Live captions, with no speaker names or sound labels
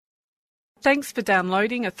Thanks for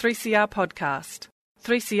downloading a 3CR podcast.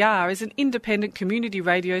 3CR is an independent community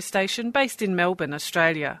radio station based in Melbourne,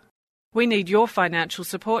 Australia. We need your financial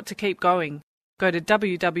support to keep going. Go to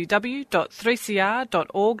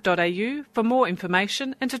www.3cr.org.au for more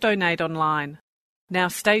information and to donate online. Now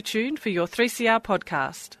stay tuned for your 3CR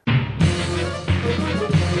podcast.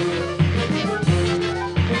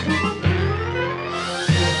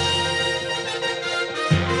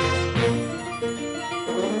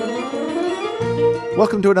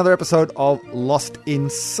 Welcome to another episode of Lost in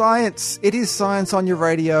Science. It is Science on your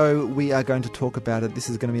radio. We are going to talk about it. This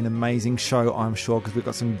is going to be an amazing show, I'm sure, because we've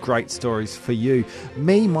got some great stories for you.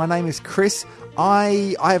 My name is Chris.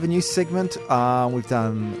 I have a new segment. We've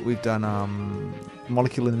done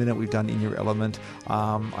Molecule in a Minute. We've done In Your Element.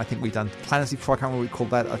 I think we've done Planets before. I can't remember what we called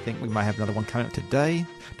that. I think we may have another one coming up today.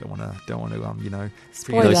 Don't want to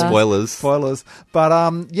spoilers. But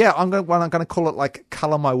I'm going to call it like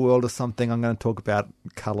Colour My World or something. I'm going to talk about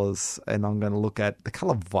colours, and I'm going to look at the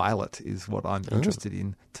colour violet is what I'm interested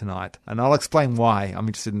in tonight, and I'll explain why I'm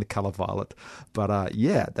interested in the colour violet. But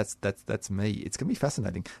that's me. It's going to be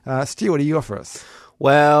fascinating. Stu, what do you got for us?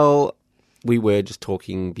 Well, we were just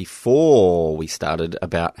talking before we started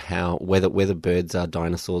about whether birds are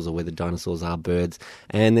dinosaurs or whether dinosaurs are birds.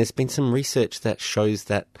 And there's been some research that shows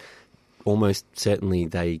that almost certainly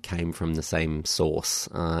they came from the same source.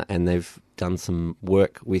 And they've done some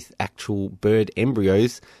work with actual bird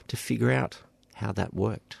embryos to figure out how that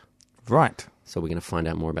worked. Right. So we're going to find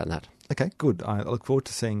out more about that. Okay, good. I look forward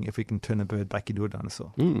to seeing if we can turn a bird back into a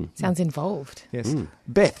dinosaur. Sounds involved. Yes.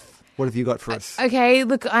 Beth, what have you got for us? Okay,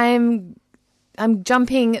 look, I'm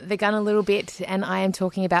jumping the gun a little bit, and I am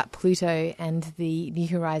talking about Pluto and the New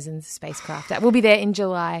Horizons spacecraft that will be there in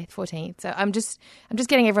July 14th. So I'm just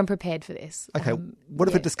getting everyone prepared for this. Okay, what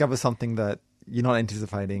if it discovers something that you're not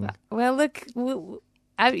anticipating? Well, look, we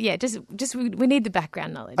need the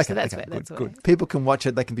background knowledge. Okay, so that's good. People can watch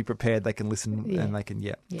it, they can be prepared, they can listen, and they can,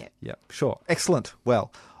 sure. Excellent.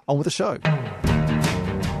 Well, on with the show.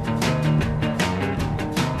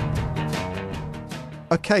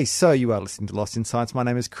 Okay, so you are listening to Lost in Science. My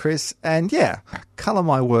name is Chris, and Colour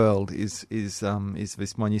My World is this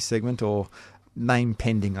my new segment, or name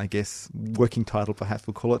pending, I guess, working title perhaps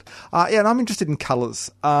we'll call it. And I'm interested in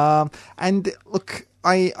colours. And look,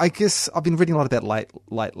 I guess I've been reading a lot about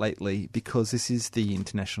light lately because this is the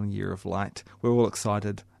International Year of Light. We're all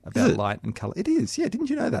excited about light and colour. It is, yeah. Didn't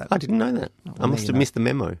you know that? I didn't know that. I must have missed the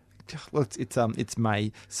memo. Well, it's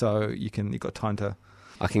May, so you've got time to.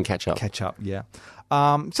 I can catch up. Yeah.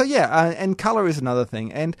 And colour is another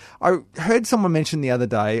thing. And I heard someone mention the other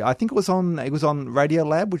day, I think it was on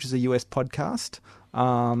Radiolab, which is a US podcast,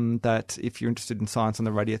 that if you're interested in science on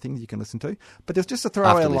the radio things, you can listen to. But there's just a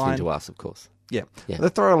throwaway line. After listening to us, of course. Yeah.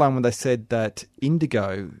 The throwaway line when they said that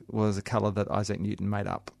indigo was a colour that Isaac Newton made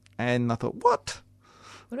up. And I thought, what?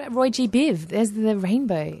 What about Roy G. Biv? There's the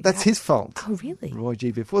rainbow. That's his fault. Oh, really? Roy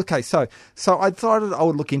G. Biv. Okay, so I thought I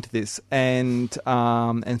would look into this and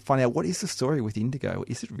find out what is the story with indigo.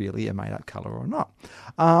 Is it really a made-up colour or not?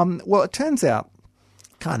 Well, it turns out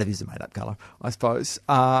kind of is a made-up colour, I suppose.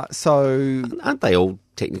 Aren't they all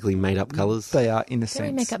technically made-up colours? They are, in a sense.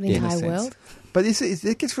 Don't we make up the entire world? But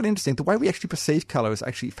it gets really interesting. The way we actually perceive colour is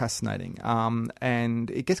actually fascinating, and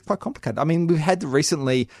it gets quite complicated. I mean, we've had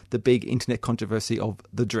recently the big internet controversy of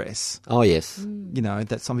the dress. Oh, yes. You know,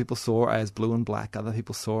 that some people saw as blue and black, other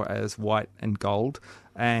people saw as white and gold,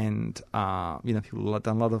 and, people have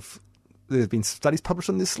done a lot of... There's been studies published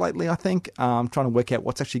on this lately, I think, trying to work out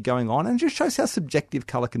what's actually going on, and it just shows how subjective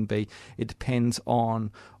colour can be. It depends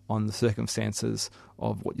on the circumstances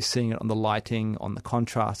of what you're seeing, on the lighting, on the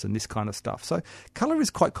contrast, and this kind of stuff. So colour is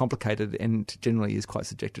quite complicated and generally is quite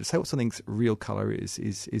subjective. To say what something's real colour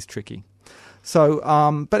is tricky. So,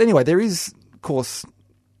 but anyway, there is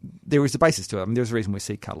a basis to it. I mean, there's a reason we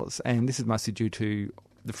see colours, and this is mostly due to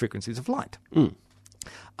the frequencies of light.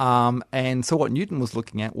 And so what Newton was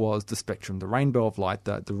looking at was the spectrum, the rainbow of light,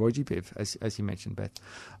 the Roy G. Biv, as you mentioned, Beth.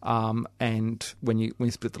 And when you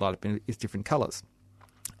split the light up, it's different colours.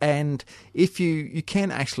 And if you can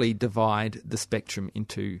actually divide the spectrum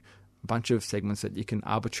into a bunch of segments that you can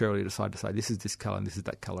arbitrarily decide to say this is this colour and this is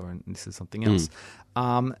that colour and this is something else.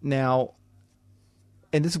 Now,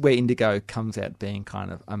 and this is where indigo comes out being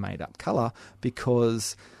kind of a made-up colour,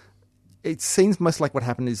 because it seems most like what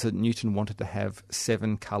happened is that Newton wanted to have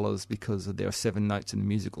 7 colours because there are 7 notes in the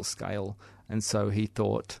musical scale, and so he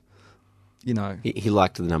thought you know. He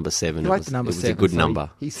liked the number 7. He liked the number 7. It was a good so number.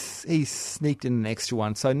 He sneaked in an extra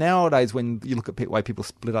one. So nowadays, when you look at the way people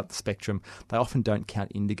split up the spectrum, they often don't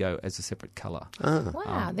count indigo as a separate colour.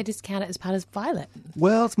 Wow, they just count it as part of violet.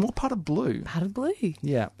 Well, it's more part of blue. Part of blue.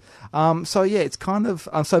 Yeah. It's kind of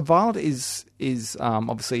so violet is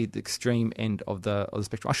obviously the extreme end of the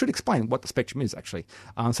spectrum. I should explain what the spectrum is actually.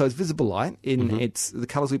 So it's visible light. It's the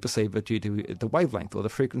colours we perceive are due to the wavelength or the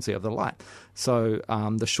frequency of the light. So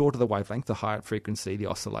the shorter the wavelength, the higher frequency, the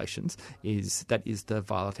oscillations is the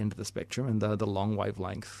violet end of the spectrum, and the long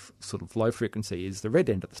wavelength, sort of low frequency, is the red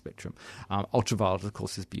end of the spectrum. Ultraviolet, of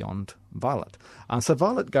course, is beyond violet. So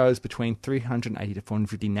violet goes between 380 to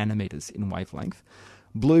 450 nanometers in wavelength.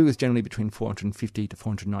 Blue is generally between 450 to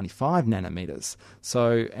 495 nanometers.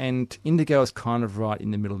 So, and indigo is kind of right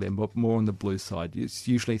in the middle there, but more on the blue side. It's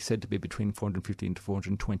usually said to be between 450 and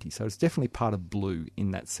 420. So it's definitely part of blue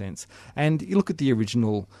in that sense. And you look at the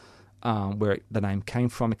original where the name came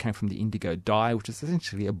from. It came from the indigo dye, which is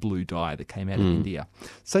essentially a blue dye that came out of India.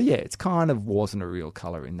 So yeah, it's kind of wasn't a real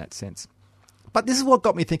colour in that sense. But this is what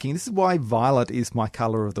got me thinking. This is why violet is my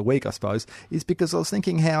colour of the week, I suppose, is because I was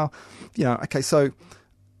thinking how, so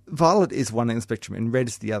violet is one end of the spectrum and red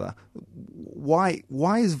is the other. Why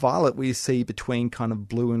is violet we see between kind of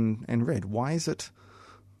blue and red? Why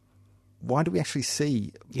do we actually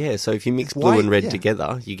see... Yeah, so if you mix blue and red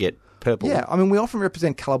together, you get purple. Yeah, I mean, we often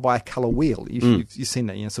represent colour by a colour wheel. You've seen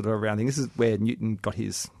that, sort of a round thing. This is where Newton got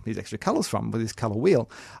his extra colours from, with his colour wheel.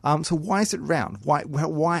 So why is it round?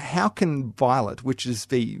 Why? How can violet, which is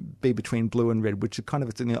be between blue and red, which is kind of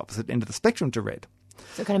it's in the opposite end of the spectrum to red?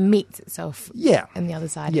 So it kind of meets itself on the other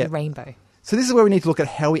side of the rainbow. So this is where we need to look at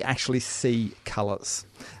how we actually see colours.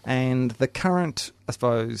 And the current, I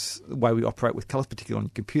suppose, way we operate with colours, particularly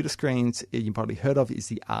on computer screens, you've probably heard of, is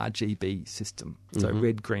the RGB system. So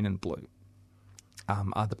red, green and blue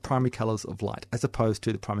are the primary colours of light, as opposed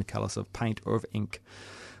to the primary colours of paint or of ink,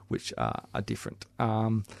 which are different.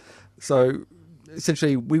 So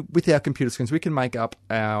essentially, with our computer screens, we can make up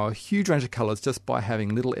our huge range of colours just by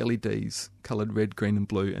having little LEDs coloured red, green and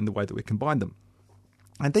blue, and the way that we combine them.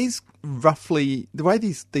 And these roughly, the way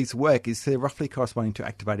these work is they're roughly corresponding to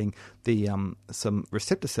activating the some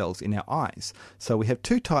receptor cells in our eyes. So we have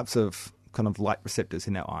two types of kind of light receptors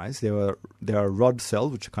in our eyes. There are rod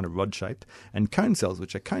cells, which are kind of rod-shaped, and cone cells,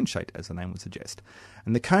 which are cone-shaped, as the name would suggest.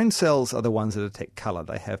 And the cone cells are the ones that detect colour.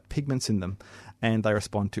 They have pigments in them, and they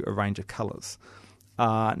respond to a range of colours.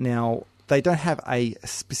 Now, they don't have a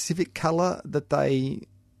specific colour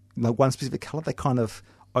one specific colour. They kind of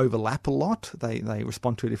overlap a lot. They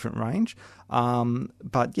respond to a different range.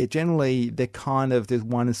 But yeah, generally they're there's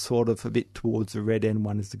one is sort of a bit towards the red end,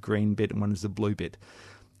 one is the green bit, and one is the blue bit.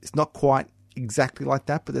 It's not quite exactly like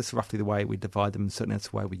that, but that's roughly the way we divide them, and certainly that's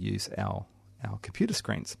the way we use our computer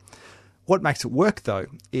screens. What makes it work though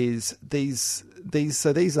is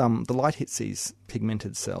the light hits these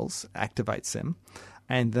pigmented cells, activates them,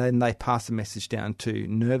 and then they pass the message down to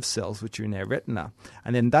nerve cells, which are in our retina,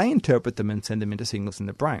 and then they interpret them and send them into signals in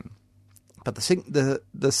the brain. But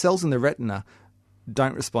the cells in the retina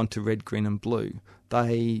don't respond to red, green, and blue.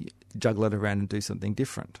 They juggle it around and do something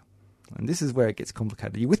different. And this is where it gets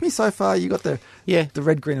complicated. Are you with me so far? You got the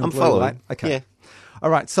red, green, and I'm blue, following. right? Okay. Yeah. All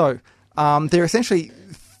right. So there are essentially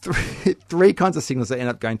three kinds of signals that end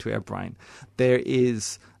up going to our brain. There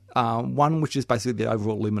is one which is basically the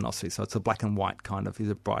overall luminosity, so it's a black and white kind of, is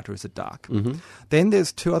it bright or is it dark? Mm-hmm. Then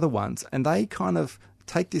there's two other ones, and they kind of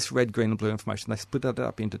take this red, green and blue information, they split it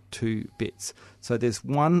up into two bits. So there's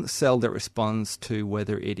one cell that responds to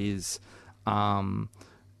whether it is how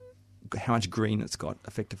much green it's got,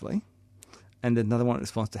 effectively, and then another one that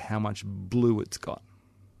responds to how much blue it's got.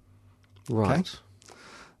 Right. Okay?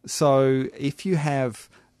 So if you have...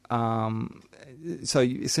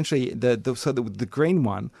 essentially, the green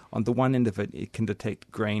one, on the one end of it can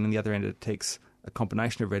detect green, and the other end it detects a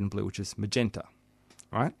combination of red and blue, which is magenta,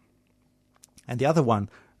 right? And the other one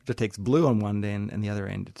detects blue on one end, and the other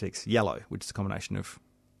end detects yellow, which is a combination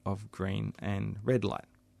of green and red light.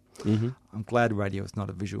 Mm-hmm. I'm glad radio is not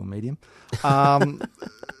a visual medium. And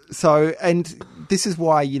this is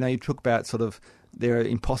why, you talk about sort of there are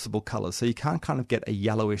impossible colours. So you can't kind of get a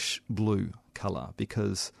yellowish blue colour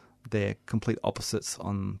because they're complete opposites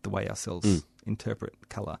on the way our cells interpret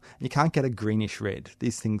colour. And you can't get a greenish red.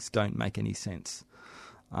 These things don't make any sense.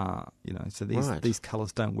 So these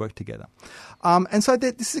colours don't work together. And so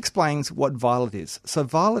this explains what violet is. So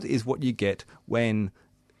violet is what you get when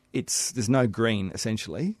there's no green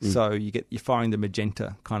essentially, so you're firing the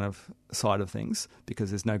magenta kind of side of things because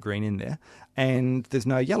there's no green in there, and there's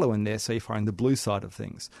no yellow in there, so you're firing the blue side of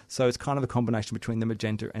things. So it's kind of a combination between the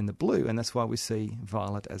magenta and the blue, and that's why we see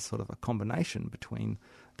violet as sort of a combination between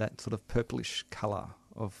that sort of purplish colour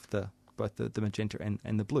of both the magenta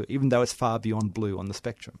and the blue, even though it's far beyond blue on the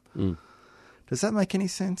spectrum. Does that make any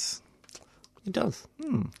sense? It does.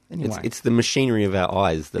 Anyway, It's the machinery of our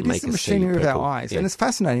eyes that make us see It's the machinery of purple. our eyes. Yeah. And it's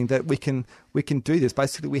fascinating that we can do this.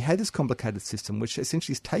 Basically, we have this complicated system which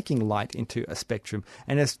essentially is taking light into a spectrum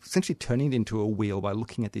and is essentially turning it into a wheel by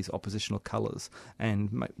looking at these oppositional colours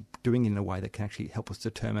and doing it in a way that can actually help us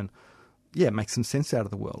determine, make some sense out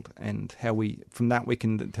of the world, and how from that we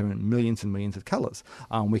can determine millions and millions of colours.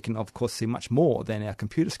 We can, of course, see much more than our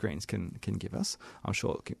computer screens can give us. I'm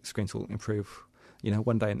sure screens will improve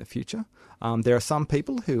one day in the future. There are some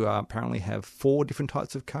people who apparently have 4 different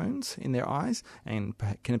types of cones in their eyes and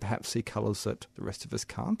can perhaps see colours that the rest of us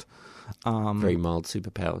can't. Very mild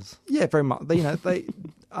superpowers. Yeah, very much. They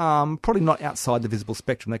probably not outside the visible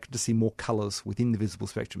spectrum. They could just see more colours within the visible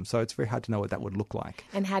spectrum. So it's very hard to know what that would look like.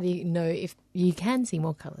 And how do you know if you can see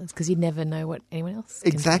more colours? Because you'd never know what anyone else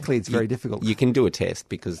can Exactly. see. It's very difficult. You can do a test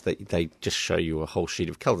because they just show you a whole sheet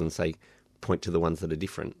of colours and say, point to the ones that are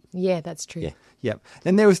different. Yeah, that's true. Yeah. Yep.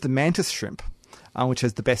 Then there is the mantis shrimp, which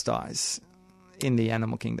has the best eyes in the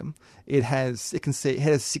animal kingdom. It has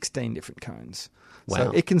 16 different cones. Wow.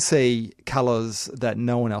 So it can see colours that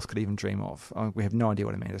no one else could even dream of. We have no idea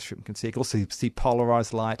what a mantis shrimp can see. It can also see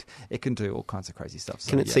polarised light. It can do all kinds of crazy stuff.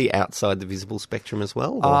 Can it see outside the visible spectrum as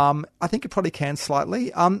well? Or? I think it probably can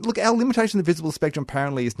slightly. Look, our limitation of the visible spectrum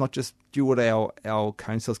apparently is not just due what our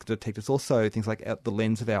cone cells can detect. It's also things like the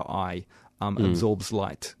lens of our eye absorbs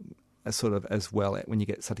light as well when you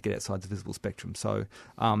start to get outside the visible spectrum. So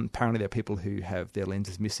apparently there are people who have their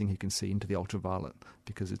lenses missing who can see into the ultraviolet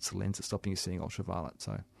because it's the lens that's stopping you seeing ultraviolet.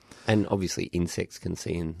 So, and obviously insects can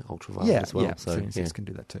see in ultraviolet as well. Yeah, so insects can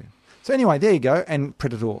do that too. So anyway, there you go. And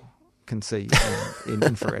Predator can see in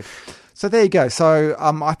infrared. So there you go. So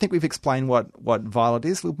I think we've explained what violet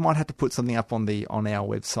is. We might have to put something up on our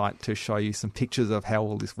website to show you some pictures of how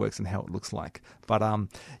all this works and how it looks like. But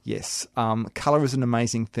yes, colour is an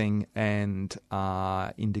amazing thing, and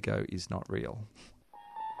indigo is not real.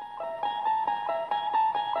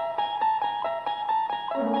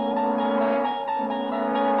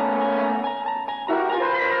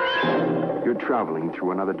 You're traveling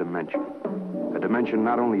through another dimension. A dimension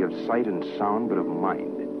not only of sight and sound, but of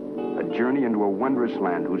mind. A journey into a wondrous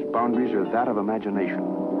land whose boundaries are that of imagination.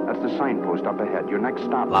 That's the signpost up ahead. Your next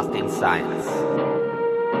stop. Lost in Science.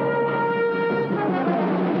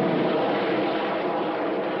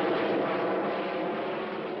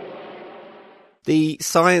 The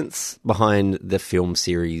science behind the film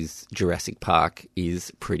series Jurassic Park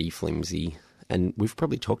is pretty flimsy. And we've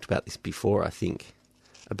probably talked about this before, I think,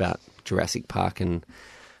 about Jurassic Park. And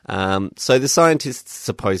so the scientists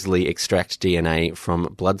supposedly extract DNA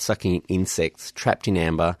from blood-sucking insects trapped in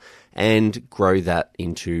amber and grow that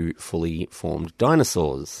into fully formed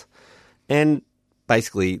dinosaurs. And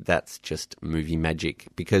basically that's just movie magic,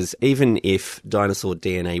 because even if dinosaur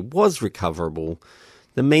DNA was recoverable,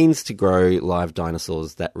 the means to grow live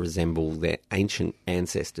dinosaurs that resemble their ancient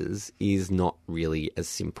ancestors is not really as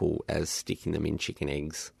simple as sticking them in chicken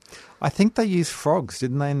eggs. I think they used frogs,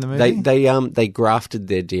 didn't they, in the movie? They grafted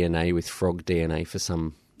their DNA with frog DNA for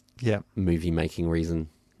some movie-making reason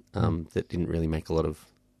that didn't really make a lot of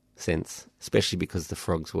sense, especially because the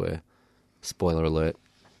frogs were, spoiler alert,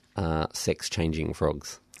 sex-changing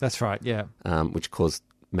frogs. That's right, yeah. Which caused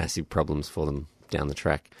massive problems for them down the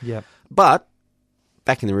track. Yeah. But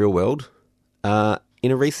back in the real world,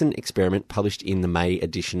 in a recent experiment published in the May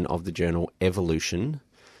edition of the journal Evolution,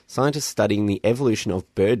 scientists studying the evolution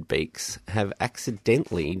of bird beaks have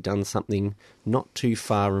accidentally done something not too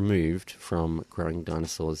far removed from growing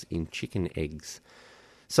dinosaurs in chicken eggs.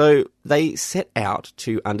 So they set out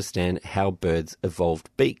to understand how birds evolved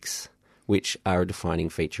beaks, which are a defining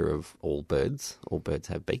feature of all birds. All birds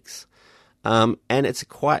have beaks. And it's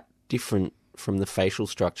quite different from the facial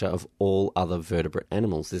structure of all other vertebrate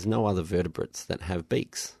animals. There's no other vertebrates that have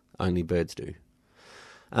beaks. Only birds do.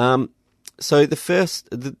 So they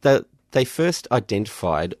first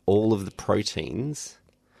identified all of the proteins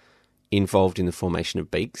involved in the formation of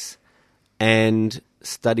beaks and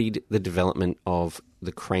studied the development of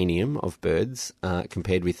the cranium of birds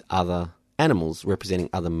compared with other animals representing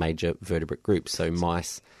other major vertebrate groups. So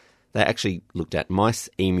mice. They actually looked at mice,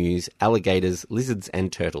 emus, alligators, lizards, and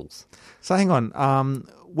turtles. So hang on.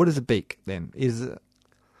 What is a beak then?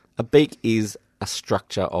 A beak is a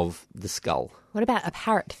structure of the skull. What about a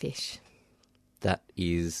parrotfish? that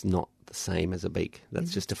is not the same as a beak.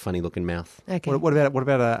 That's just a funny-looking mouth. Okay. What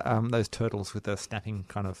about those turtles with the snapping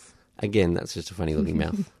kind of... Again, that's just a funny-looking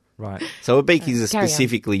mouth. Right. So a beak is a Carry on.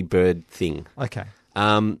 specifically bird thing. Okay.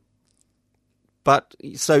 But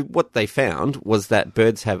so what they found was that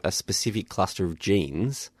birds have a specific cluster of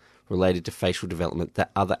genes related to facial development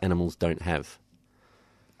that other animals don't have.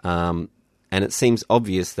 And it seems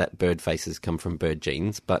obvious that bird faces come from bird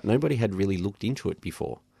genes, but nobody had really looked into it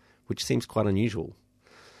before, which seems quite unusual.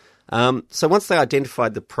 So once they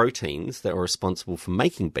identified the proteins that were responsible for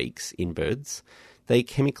making beaks in birds, they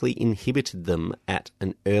chemically inhibited them at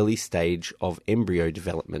an early stage of embryo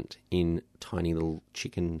development in tiny little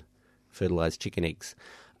fertilized chicken eggs.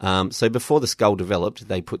 So before the skull developed,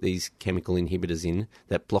 they put these chemical inhibitors in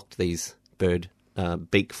that blocked these bird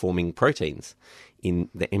beak-forming proteins in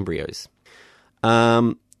the embryos.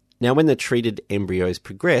 Now, when the treated embryos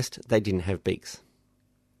progressed, they didn't have beaks.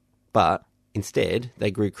 But instead,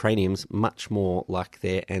 they grew craniums much more like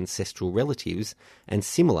their ancestral relatives and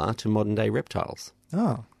similar to modern-day reptiles.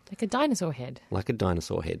 Oh. Like a dinosaur head. Like a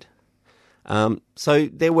dinosaur head. So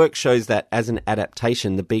their work shows that as an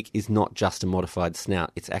adaptation, the beak is not just a modified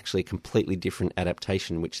snout. It's actually a completely different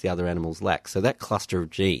adaptation which the other animals lack. So that cluster of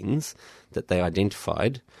genes that they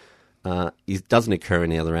identified doesn't occur in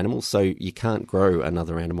the other animals. So you can't grow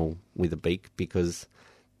another animal with a beak because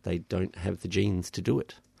they don't have the genes to do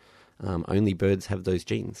it. Only birds have those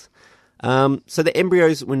genes. So the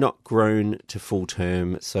embryos were not grown to full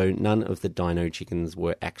term, so none of the dino chickens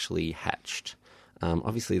were actually hatched.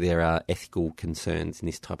 Obviously, there are ethical concerns in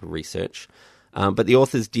this type of research, but the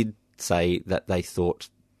authors did say that they thought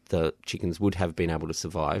the chickens would have been able to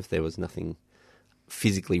survive. There was nothing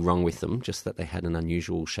physically wrong with them, just that they had an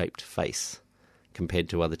unusual shaped face compared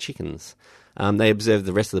to other chickens. They observed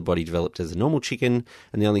the rest of the body developed as a normal chicken,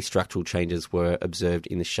 and the only structural changes were observed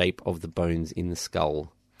in the shape of the bones in the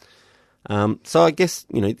skull. So I guess,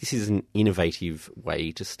 this is an innovative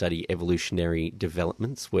way to study evolutionary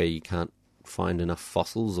developments where you can't find enough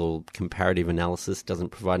fossils or comparative analysis doesn't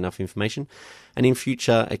provide enough information. And in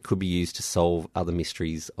future, it could be used to solve other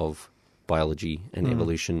mysteries of biology and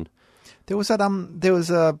evolution. There was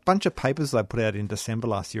a bunch of papers they put out in December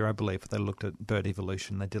last year, I believe, where they looked at bird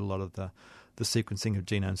evolution. They did a lot of the sequencing of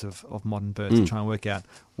genomes of modern birds to try and work out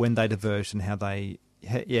when they diverged and how they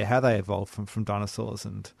evolved from dinosaurs,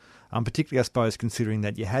 and particularly, I suppose, considering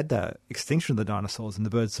that you had the extinction of the dinosaurs and the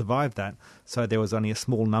birds survived that, so there was only a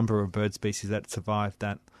small number of bird species that survived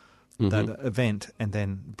that event and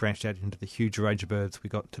then branched out into the huge range of birds we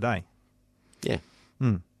got today. Yeah.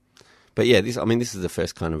 But yeah, this is the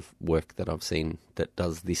first kind of work that I've seen that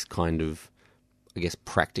does this kind of, I guess,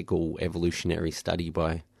 practical evolutionary study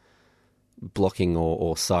by blocking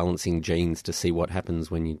or silencing genes to see what happens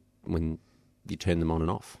when you turn them on and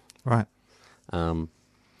off. Right. And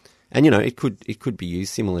it could be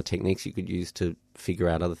used, similar techniques you could use to figure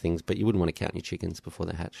out other things, but you wouldn't want to count your chickens before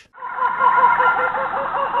they hatch.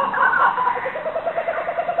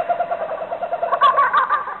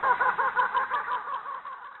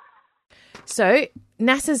 So,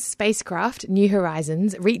 NASA's spacecraft, New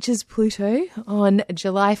Horizons, reaches Pluto on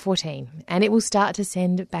July 14, and it will start to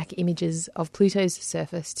send back images of Pluto's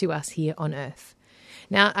surface to us here on Earth.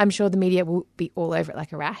 Now, I'm sure the media will be all over it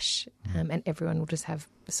like a rash, and everyone will just have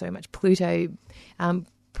so much Pluto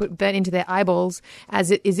burnt into their eyeballs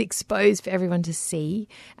as it is exposed for everyone to see.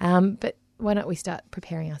 But why don't we start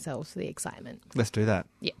preparing ourselves for the excitement? Let's do that.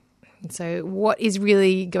 Yeah. So what is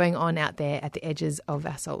really going on out there at the edges of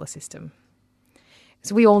our solar system?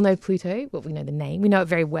 So we all know Pluto. Well, we know the name. We know it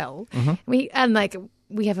very well. Mm-hmm.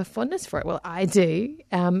 We have a fondness for it. Well, I do.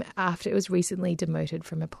 After it was recently demoted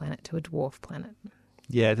from a planet to a dwarf planet.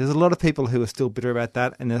 Yeah, there's a lot of people who are still bitter about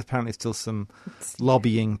that, and there's apparently still some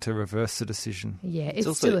lobbying to reverse the decision. Yeah, it's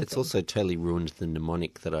also totally ruined the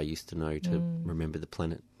mnemonic that I used to know to remember the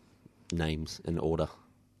planet names and order.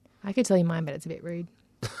 I could tell you mine, but it's a bit rude,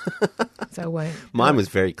 so I won't. Mine was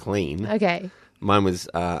very clean. Okay. Mine was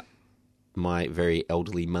my very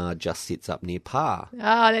elderly ma just sits up near Pa. Oh,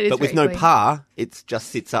 that is. But with no Pa, it just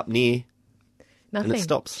sits up near. Nothing. And it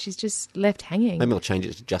stops. She's just left hanging. Maybe I'll change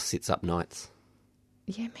it to just sits up nights.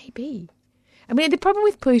 Yeah, maybe. I mean, the problem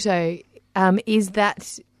with Pluto is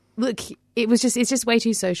that, look, it's just way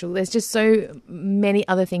too social. There's just so many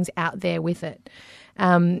other things out there with it.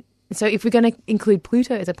 So if we're going to include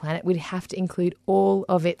Pluto as a planet, we'd have to include all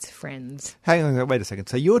of its friends. Hang on, wait a second.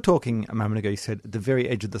 So you were talking a moment ago, you said at the very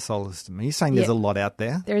edge of the solar system. Are you saying there's a lot out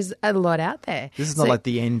there? There's a lot out there. This is not like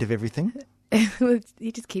the end of everything?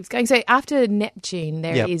 It just keeps going. So after Neptune,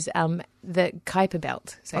 there is the Kuiper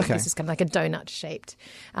Belt. So this is kind of like a donut-shaped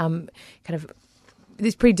kind of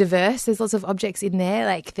it's pretty diverse. There's lots of objects in there.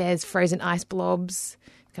 Like there's frozen ice blobs,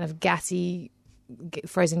 kind of gassy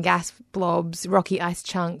frozen gas blobs, rocky ice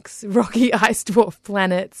chunks, rocky ice dwarf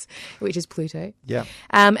planets, which is Pluto. Yeah.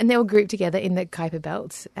 And they're all grouped together in the Kuiper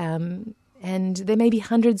Belt. And there may be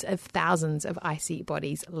hundreds of thousands of icy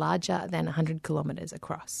bodies larger than 100 kilometres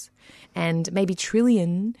across, and maybe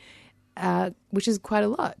trillion, which is quite a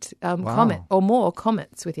lot, comet or more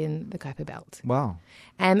comets within the Kuiper Belt. Wow.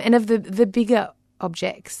 And of the bigger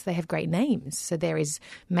objects, they have great names. So there is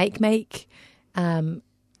Makemake. No,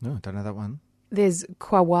 don't know that one. There's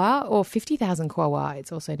Quawa, or 50,000 Quawa,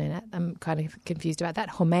 it's also known as. I'm kind of confused about that.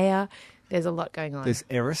 Haumea. There's a lot going on. There's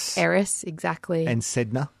Eris. Eris, exactly. And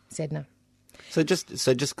Sedna. Sedna. So just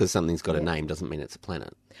because something's got a name doesn't mean it's a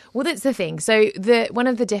planet. Well, that's the thing. So one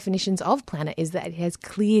of the definitions of planet is that it has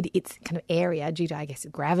cleared its kind of area due to, I guess,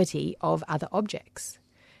 gravity of other objects,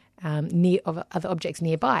 other objects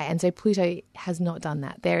nearby. And so Pluto has not done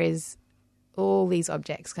that. There is all these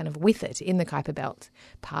objects kind of with it in the Kuiper Belt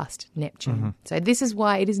past Neptune. Mm-hmm. So this is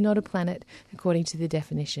why it is not a planet according to the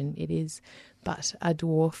definition. It is but a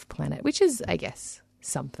dwarf planet, which is, I guess,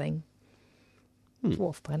 something.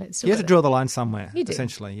 Dwarf planet. You have to draw the line somewhere, You do.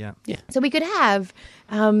 essentially, yeah. So we could have,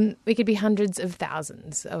 we could be hundreds of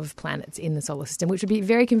thousands of planets in the solar system, which would be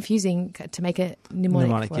very confusing to make a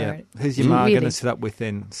mnemonic for yeah. it. Who's your ma Really. going to sit up with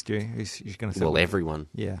then, Stu? Who's going to sit up Well, with? everyone.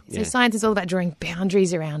 Yeah. So science is all about drawing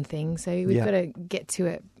boundaries around things. So we've Yeah. got to get to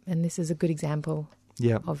it, and this is a good example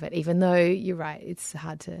Yeah. of it. Even though you're right, it's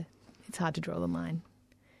hard to draw the line.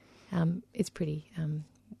 It's pretty.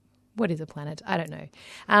 What is a planet? I don't know.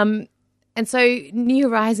 And so New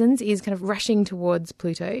Horizons is kind of rushing towards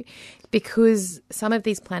Pluto because some of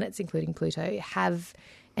these planets, including Pluto, have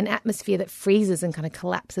an atmosphere that freezes and kind of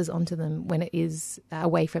collapses onto them when it is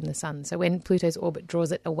away from the sun. So when Pluto's orbit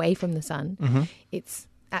draws it away from the sun, its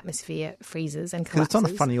atmosphere freezes and Because collapses.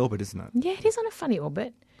 it's on a funny orbit, isn't it? Yeah, it is on a funny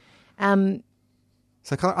orbit. So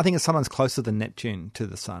I think it's sometimes closer than Neptune to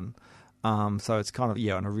the sun. So it's kind of,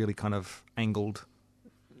 on a really kind of angled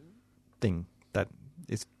thing that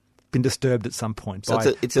is been disturbed at some point. So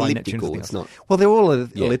by, it's by elliptical, Neptune and it's everything else. not- Well, they're all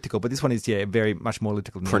Yeah. elliptical, but this one is very much more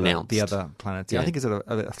elliptical than Pronounced. the other planets. Yeah, I Yeah. think it's at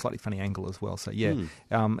a slightly funny angle as well. So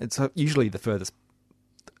it's usually the furthest.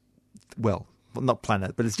 Well, not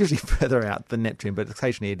planet, but it's usually further out than Neptune. But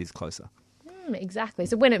occasionally it is closer. Exactly.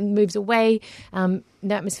 So when it moves away, the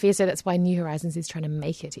atmosphere, so that's why New Horizons is trying to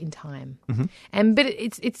make it in time. But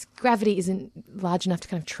its gravity isn't large enough to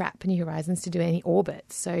kind of trap New Horizons to do any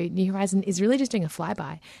orbits. So New Horizon is really just doing a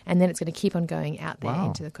flyby, and then it's going to keep on going out there Wow.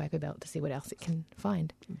 into the Kuiper Belt to see what else it can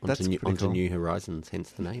find. That's pretty Onto cool. New Horizons,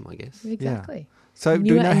 hence the name, I guess. Exactly. So do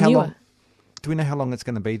Newer we know and how newer. long? Do we know how long it's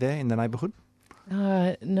going to be there in the neighbourhood?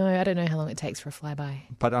 No, I don't know how long it takes for a flyby.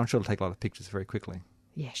 But I'm sure it'll take a lot of pictures very quickly.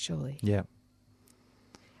 Yeah, surely. Yeah.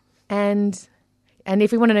 And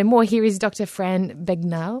if we want to know more, here is Dr. Fran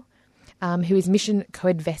Begnal, who is mission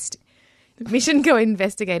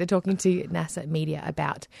co-investigator talking to NASA media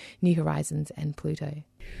about New Horizons and Pluto.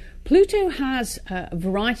 Pluto has a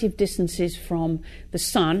variety of distances from the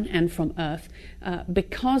Sun and from Earth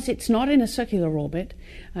because it's not in a circular orbit,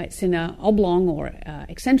 it's in an oblong or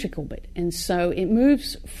eccentric orbit. And so it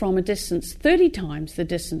moves from a distance 30 times the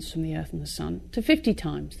distance from the Earth and the Sun to 50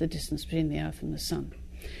 times the distance between the Earth and the Sun.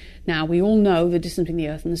 Now, we all know the distance between the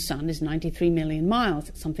Earth and the Sun is 93 million miles.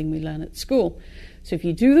 It's something we learn at school. So if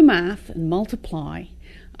you do the math and multiply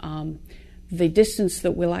the distance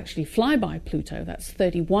that will actually fly by Pluto, that's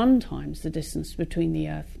 31 times the distance between the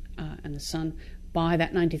Earth and the Sun, by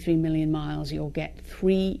that 93 million miles, you'll get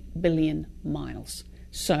 3 billion miles.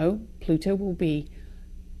 So Pluto will be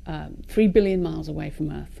 3 billion miles away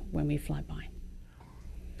from Earth when we fly by.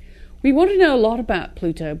 We want to know a lot about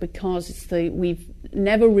Pluto because we've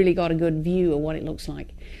never really got a good view of what it looks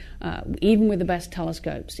like. Even with the best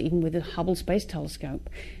telescopes, even with the Hubble Space Telescope,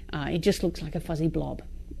 it just looks like a fuzzy blob.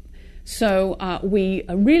 So we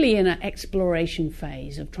are really in an exploration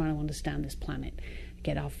phase of trying to understand this planet,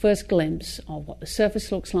 get our first glimpse of what the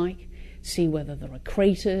surface looks like, see whether there are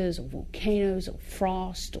craters or volcanoes or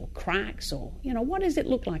frost or cracks or, what does it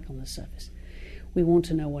look like on the surface? We want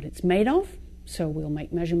to know what it's made of. So we'll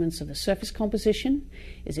make measurements of the surface composition.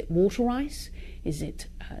 Is it water ice? Is it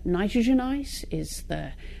nitrogen ice? Is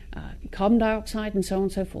there carbon dioxide? And so on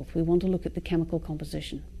and so forth. We want to look at the chemical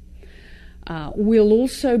composition. We'll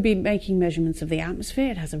also be making measurements of the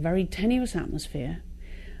atmosphere. It has a very tenuous atmosphere.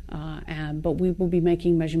 But we will be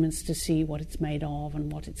making measurements to see what it's made of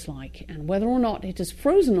and what it's like, and whether or not it has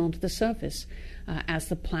frozen onto the surface as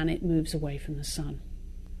the planet moves away from the sun.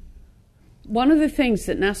 One of the things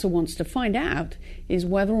that NASA wants to find out is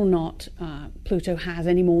whether or not Pluto has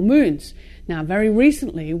any more moons. Now, very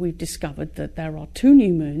recently, we've discovered that there are 2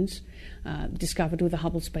 new moons discovered with the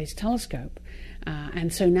Hubble Space Telescope.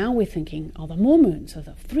 And so now we're thinking, are there more moons? Are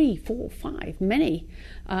there 3, 4, 5, many?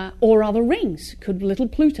 Or are there rings? Could little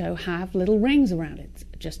Pluto have little rings around it,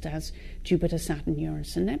 just as Jupiter, Saturn,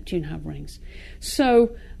 Uranus, and Neptune have rings?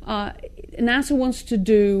 So NASA wants to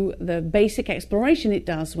do the basic exploration it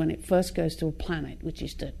does when it first goes to a planet, which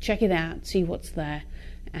is to check it out, see what's there,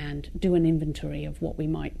 and do an inventory of what we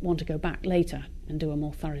might want to go back later and do a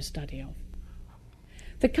more thorough study of.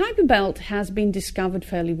 The Kuiper Belt has been discovered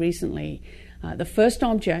fairly recently. The first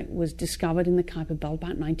object was discovered in the Kuiper Belt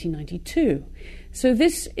about 1992. So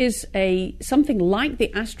this is something like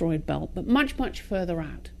the asteroid belt, but much, much further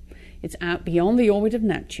out. It's out beyond the orbit of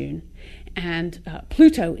Neptune, and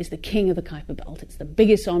Pluto is the king of the Kuiper Belt. It's the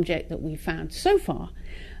biggest object that we've found so far,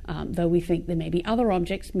 though we think there may be other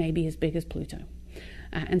objects maybe as big as Pluto.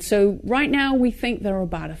 And so right now we think there are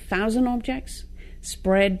about 1,000 objects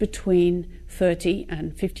spread between 30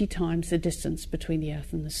 and 50 times the distance between the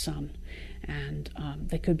Earth and the Sun. And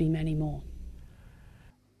there could be many more.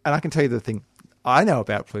 And I can tell you the thing I know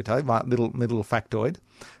about Pluto, my little factoid.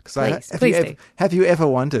 Have you ever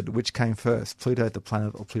wondered which came first, Pluto the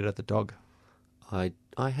planet or Pluto the dog? I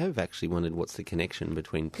have actually wondered what's the connection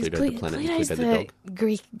between Pluto the planet and Pluto the dog.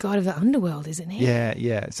 Greek god of the underworld, isn't he?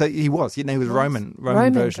 Yeah. So he was. He was Roman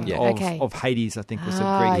version of Hades, I think was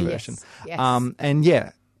the Greek version. Yes. And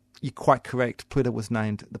yeah, you're quite correct. Pluto was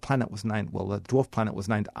named, the dwarf planet was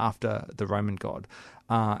named after the Roman god.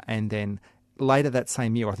 And then later that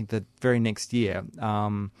same year, I think the very next year,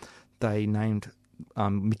 they named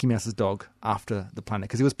Mickey Mouse's dog after the planet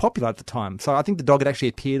because it was popular at the time. So I think the dog had actually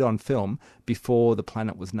appeared on film before the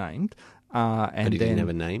planet was named. But it didn't have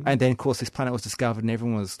a name. And then, of course, this planet was discovered and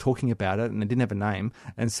everyone was talking about it and it didn't have a name.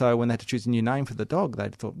 And so when they had to choose a new name for the dog, they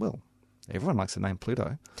thought, well, everyone likes the name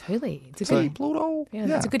Pluto. Totally. It's Pluto. Yeah,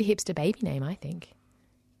 that's a good hipster baby name, I think.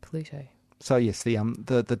 Pluto. So yes,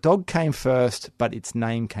 the dog came first, but its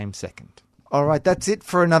name came second. All right, that's it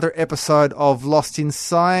for another episode of Lost in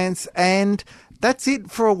Science, and that's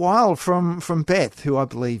it for a while from Beth, who I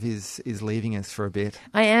believe is leaving us for a bit.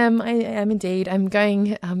 I am indeed. I'm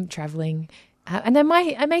going travelling, and I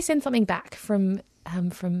may send something back from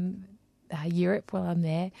Europe while I'm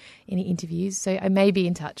there, any interviews. So I may be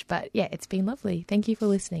in touch. But yeah, it's been lovely. Thank you for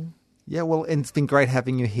listening. Yeah, well, and it's been great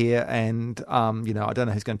having you here. And I don't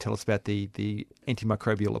know who's going to tell us about the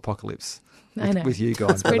antimicrobial apocalypse. I know. With you guys.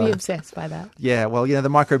 I was pretty obsessed by that. Yeah, well, the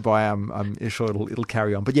microbiome, I'm sure it'll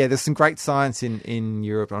carry on. But yeah, there's some great science in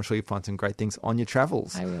Europe. I'm sure you'll find some great things on your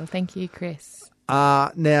travels. I will. Thank you, Chris.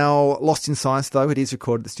 Now, Lost in Science, though, it is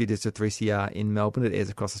recorded at the studios of 3CR in Melbourne. It airs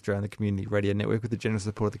across Australia on the Community Radio Network with the generous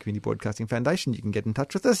support of the Community Broadcasting Foundation. You can get in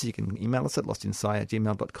touch with us. You can email us at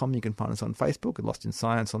lostinsci@gmail.com. You can find us on Facebook at Lost in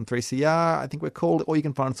Science on 3CR, I think we're called, or you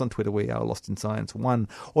can find us on Twitter. We are Lost in Science 1.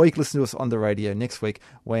 Or you can listen to us on the radio next week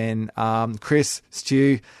when Chris,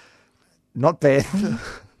 Stu, not Beth,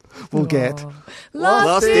 will get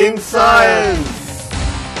Lost in Science!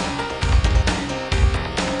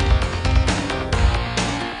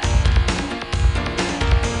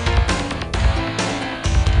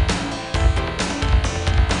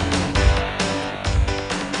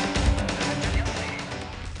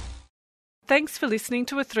 Thanks for listening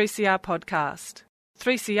to a 3CR podcast.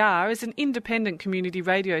 3CR is an independent community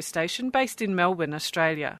radio station based in Melbourne,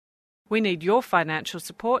 Australia. We need your financial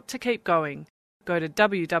support to keep going. Go to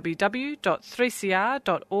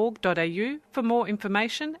www.3cr.org.au for more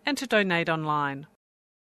information and to donate online.